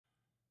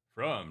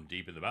From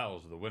deep in the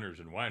bowels of the Winners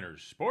and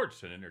Whiners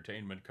Sports and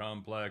Entertainment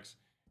Complex,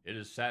 it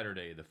is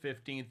Saturday, the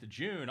 15th of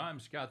June. I'm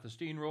Scott the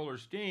Steamroller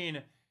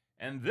Steen,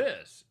 and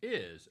this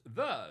is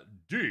the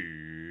Deep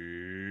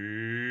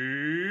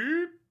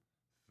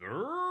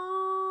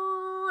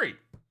Three.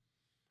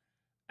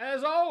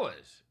 As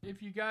always,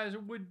 if you guys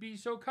would be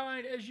so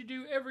kind as you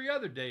do every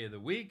other day of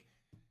the week,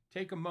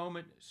 take a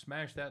moment,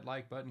 smash that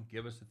like button,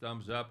 give us a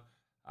thumbs up.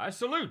 I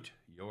salute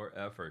your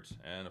efforts.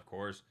 And of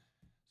course,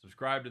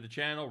 subscribe to the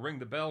channel, ring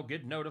the bell,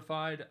 get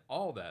notified.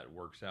 All that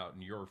works out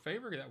in your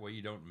favor. That way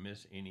you don't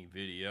miss any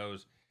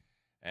videos.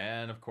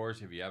 And of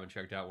course, if you haven't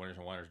checked out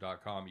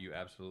winnersandwhiners.com, you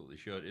absolutely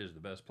should. It is the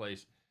best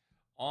place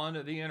on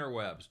the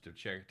interwebs to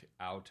check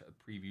out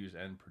previews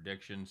and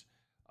predictions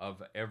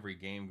of every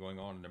game going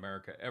on in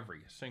America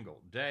every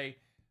single day.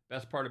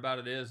 Best part about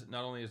it is,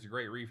 not only is it a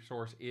great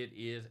resource, it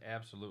is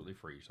absolutely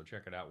free. So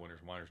check it out,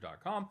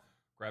 winnersandwhiners.com.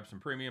 Grab some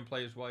premium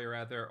plays while you're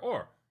out there,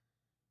 or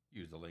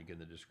use the link in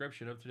the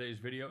description of today's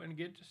video and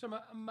get some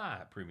of my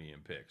premium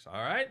picks, all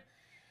right?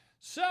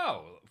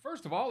 So,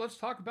 first of all, let's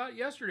talk about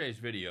yesterday's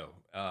video.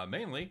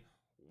 Mainly,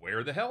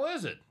 where the hell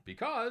is it?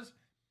 Because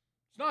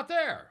it's not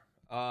there.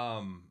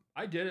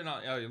 I did it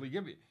on,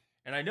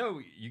 and I know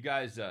you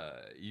guys,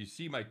 you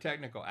see my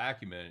technical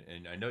acumen,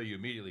 and I know you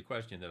immediately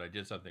question that I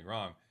did something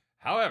wrong.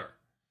 However,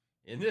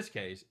 in this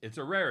case, it's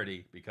a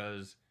rarity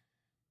because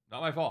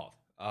not my fault.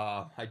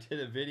 I did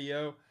a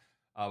video.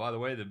 By the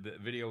way, the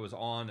video was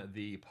on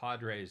the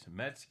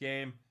Padres-Mets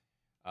game.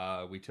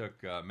 We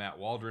took Matt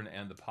Waldron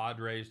and the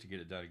Padres to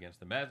get it done against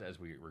the Mets as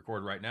we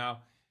record right now.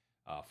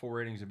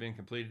 4 innings have been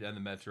completed, and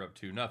the Mets are up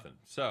 2-0.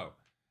 So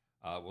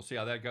we'll see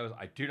how that goes.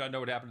 I do not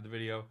know what happened to the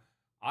video.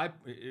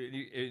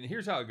 And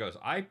here's how it goes.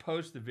 I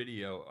post the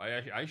video.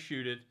 I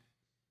shoot it,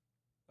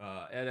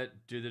 edit,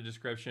 do the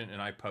description,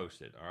 and I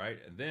post it. All right,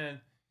 and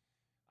then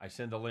I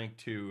send a link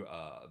to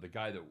the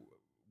guy that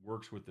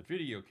works with the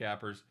video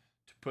cappers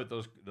to put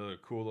the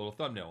cool little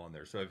thumbnail on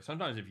there. So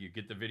sometimes if you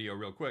get the video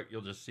real quick,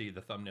 you'll just see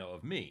the thumbnail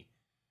of me.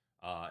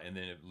 And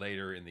then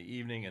later in the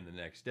evening and the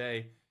next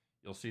day,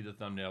 you'll see the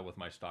thumbnail with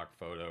my stock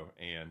photo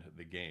and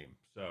the game.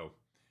 So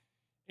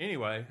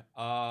anyway,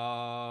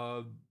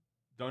 don't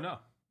know.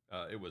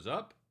 It was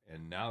up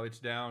and now it's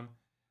down.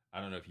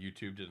 I don't know if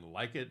YouTube didn't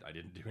like it. I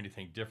didn't do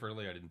anything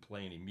differently. I didn't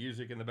play any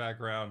music in the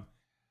background.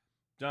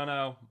 Don't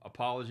know.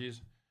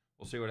 Apologies.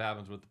 We'll see what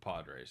happens with the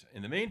Padres.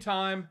 In the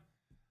meantime,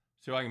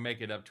 so I can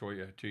make it up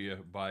to you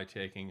by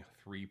taking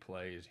 3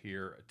 plays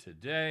here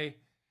today.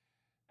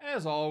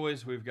 As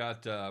always, we've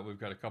got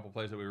a couple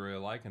plays that we really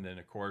like, and then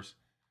of course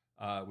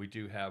we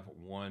do have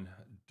one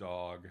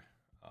dog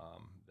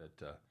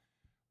that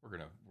we're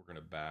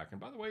gonna back.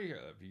 And by the way,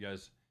 if you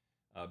guys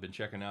been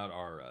checking out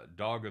our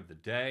dog of the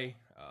day,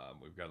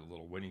 we've got a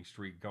little winning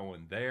streak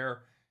going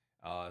there,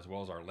 as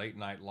well as our late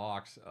night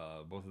locks.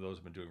 Both of those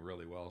have been doing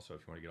really well. So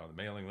if you want to get on the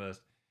mailing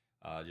list,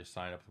 just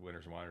sign up for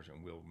Winners and Whiners,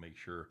 and we'll make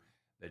sure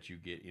that you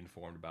get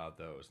informed about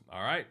those.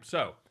 All right,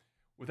 so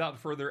without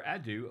further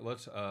ado,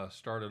 let's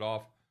start it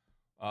off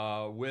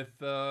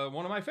with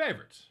one of my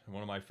favorites.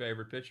 One of my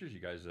favorite pitchers. You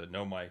guys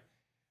know my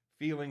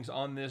feelings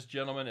on this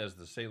gentleman as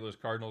the St. Louis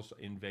Cardinals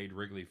invade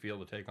Wrigley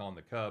Field to take on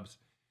the Cubs.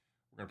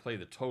 We're going to play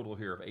the total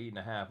here of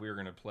 8.5. We are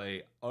going to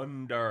play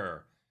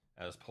under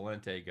as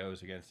Palente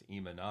goes against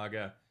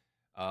Imanaga.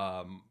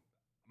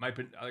 Like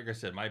I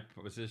said, my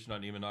position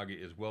on Imanaga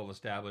is well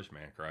established,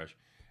 man crush.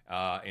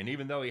 And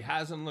even though he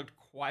hasn't looked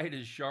quite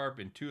as sharp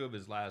in 2 of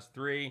his last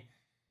 3,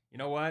 you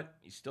know what?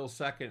 He's still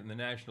second in the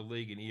National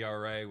League in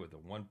ERA with a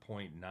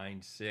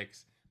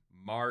 1.96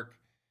 mark.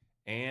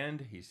 And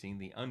he's seen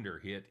the under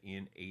hit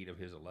in 8 of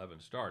his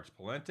 11 starts.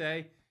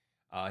 Palente,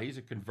 he's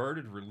a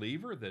converted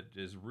reliever that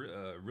is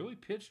really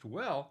pitched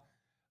well.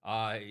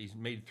 He's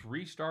made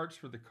 3 starts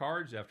for the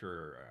Cards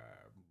after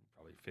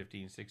probably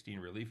 15, 16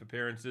 relief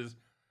appearances.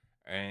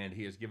 And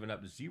he has given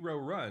up 0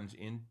 runs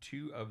in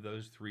 2 of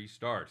those 3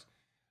 starts.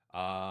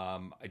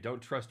 I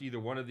don't trust either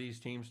one of these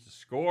teams to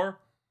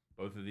score.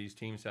 Both of these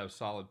teams have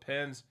solid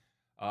pens.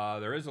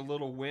 There is a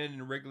little wind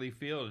in Wrigley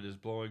Field. It is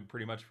blowing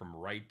pretty much from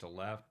right to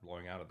left,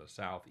 blowing out of the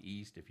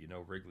southeast, if you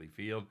know Wrigley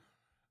Field.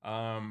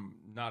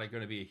 Not going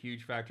to be a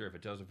huge factor. If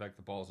it does affect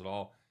the balls at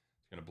all,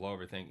 it's going to blow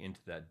everything into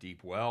that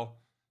deep well.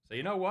 So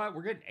you know what?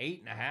 We're getting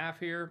 8.5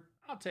 here.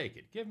 I'll take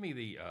it. Give me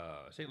the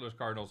St. Louis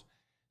Cardinals,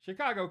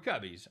 Chicago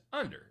Cubbies,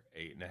 under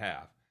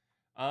 8.5.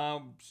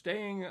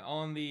 Staying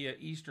on the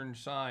eastern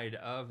side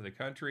of the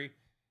country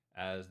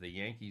as the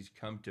Yankees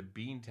come to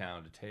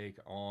Beantown to take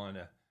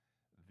on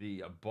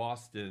the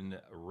Boston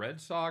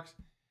Red Sox.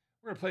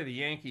 We're going to play the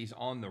Yankees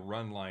on the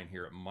run line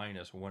here at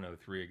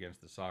 -103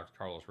 against the Sox.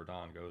 Carlos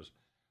Rodon goes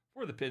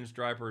for the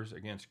Pinstripers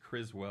against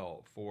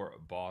Criswell for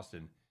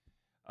Boston.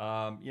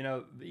 You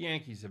know, the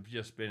Yankees have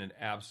just been an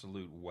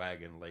absolute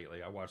wagon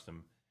lately. I watched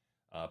them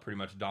pretty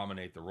much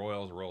dominate the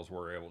Royals. The Royals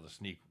were able to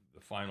sneak the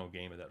final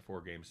game of that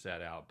 4-game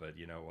set out, but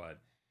you know what?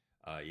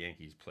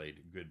 Yankees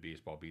played good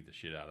baseball, beat the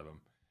shit out of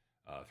them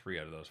 3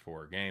 out of those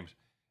 4 games.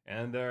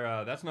 And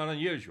that's not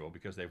unusual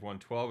because they've won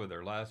 12 of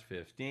their last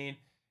 15.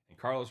 And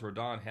Carlos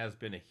Rodon has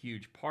been a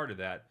huge part of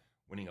that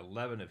winning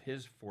 11 of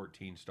his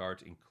 14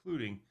 starts,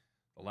 including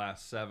the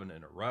last 7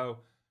 in a row.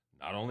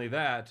 Not only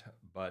that,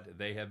 but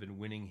they have been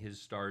winning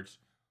his starts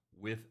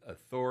with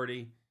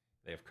authority.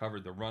 They have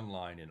covered the run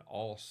line in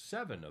all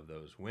 7 of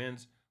those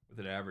wins with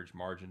an average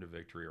margin of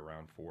victory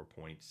around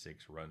 4.6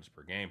 runs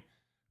per game.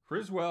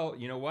 Criswell,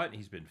 you know what?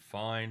 He's been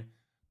fine,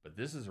 but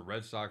this is a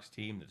Red Sox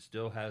team that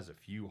still has a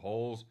few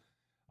holes,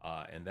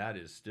 and that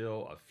is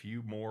still a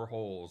few more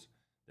holes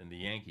than the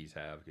Yankees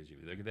have, because if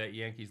you look at that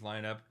Yankees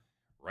lineup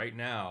right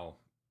now,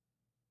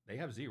 they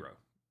have 0.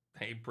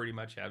 They pretty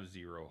much have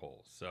 0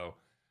 holes. So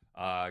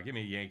give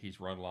me a Yankees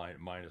run line at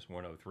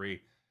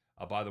 -103.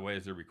 By the way,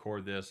 as they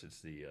record this,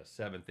 it's the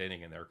 7th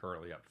inning, and they're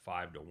currently up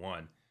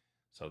 5-1.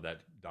 So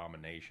that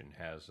domination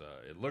has,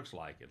 it looks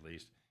like at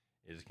least,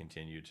 is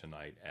continued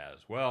tonight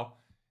as well.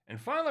 And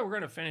finally, we're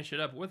going to finish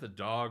it up with a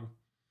dog.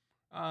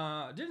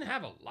 Didn't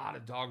have a lot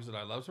of dogs that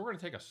I love, so we're going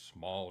to take a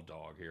small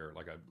dog here.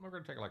 We're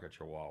going to take like a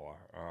Chihuahua.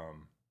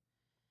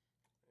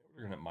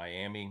 We're going to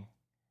Miami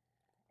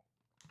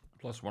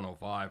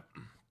 +105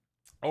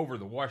 over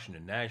the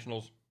Washington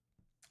Nationals.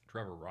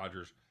 Trevor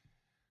Rogers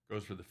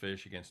goes for the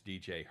fish against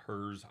DJ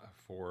Hers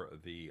for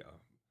the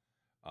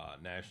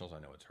Nationals. I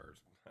know it's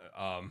Hers.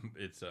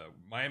 It's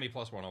Miami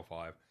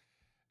 +105.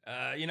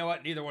 You know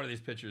what? Neither one of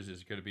these pitchers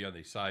is going to be on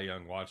the Cy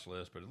Young watch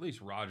list, but at least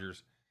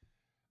Rogers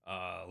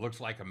looks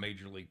like a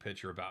major league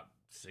pitcher about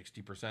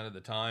 60% of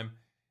the time.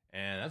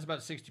 And that's about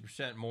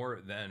 60%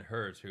 more than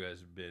Hurts, who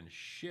has been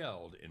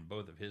shelled in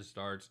both of his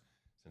starts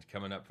since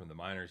coming up from the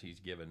minors. He's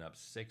given up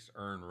 6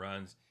 earned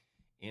runs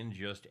in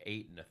just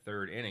 8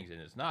 1/3 innings. And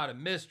it's not a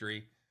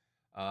mystery.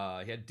 He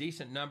had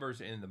decent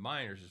numbers in the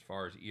minors as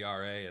far as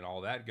ERA and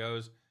all that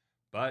goes.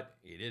 But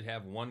he did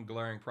have one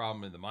glaring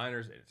problem in the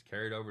minors, and it's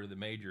carried over to the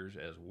majors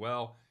as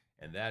well,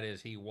 and that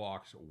is he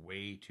walks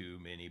way too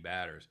many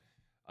batters.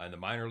 In the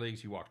minor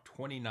leagues, he walked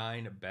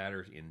 29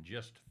 batters in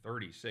just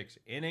 36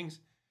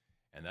 innings,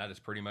 and that has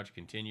pretty much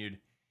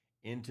continued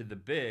into the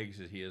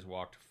bigs as he has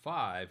walked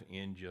 5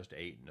 in just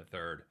 8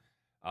 1/3.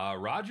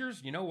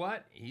 Rogers, you know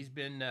what? He's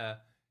been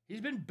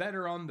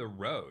better on the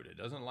road. It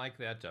doesn't like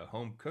that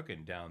home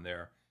cooking down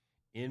there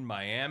in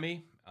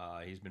Miami.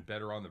 He's been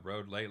better on the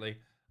road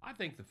lately. I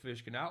think the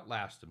fish can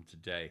outlast him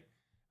today.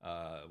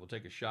 We'll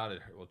take a shot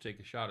at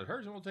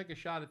Hers, and we'll take a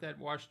shot at that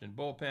Washington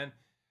bullpen.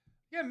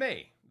 Give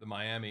me the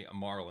Miami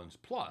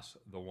Marlins plus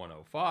the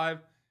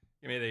 105.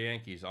 Give me the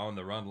Yankees on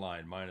the run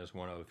line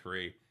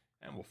 -103,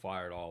 and we'll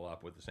fire it all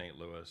up with the St.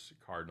 Louis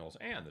Cardinals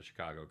and the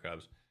Chicago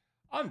Cubs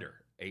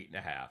under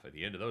 8.5. At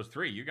the end of those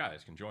 3, you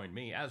guys can join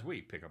me as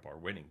we pick up our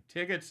winning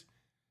tickets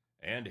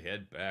and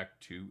head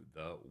back to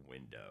the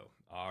window.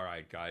 All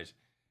right, guys.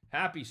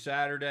 Happy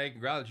Saturday.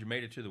 Glad that you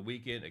made it to the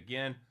weekend.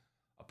 Again,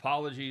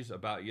 apologies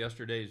about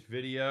yesterday's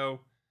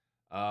video.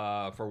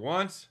 For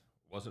once,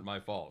 wasn't my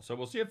fault. So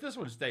we'll see if this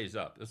one stays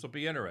up. This will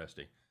be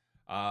interesting.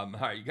 All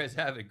right, you guys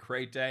have a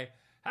great day.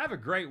 Have a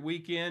great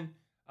weekend.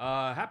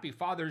 Happy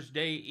Father's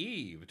Day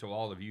Eve to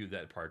all of you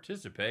that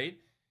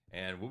participate.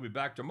 And we'll be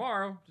back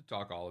tomorrow to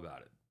talk all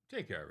about it.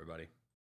 Take care, everybody.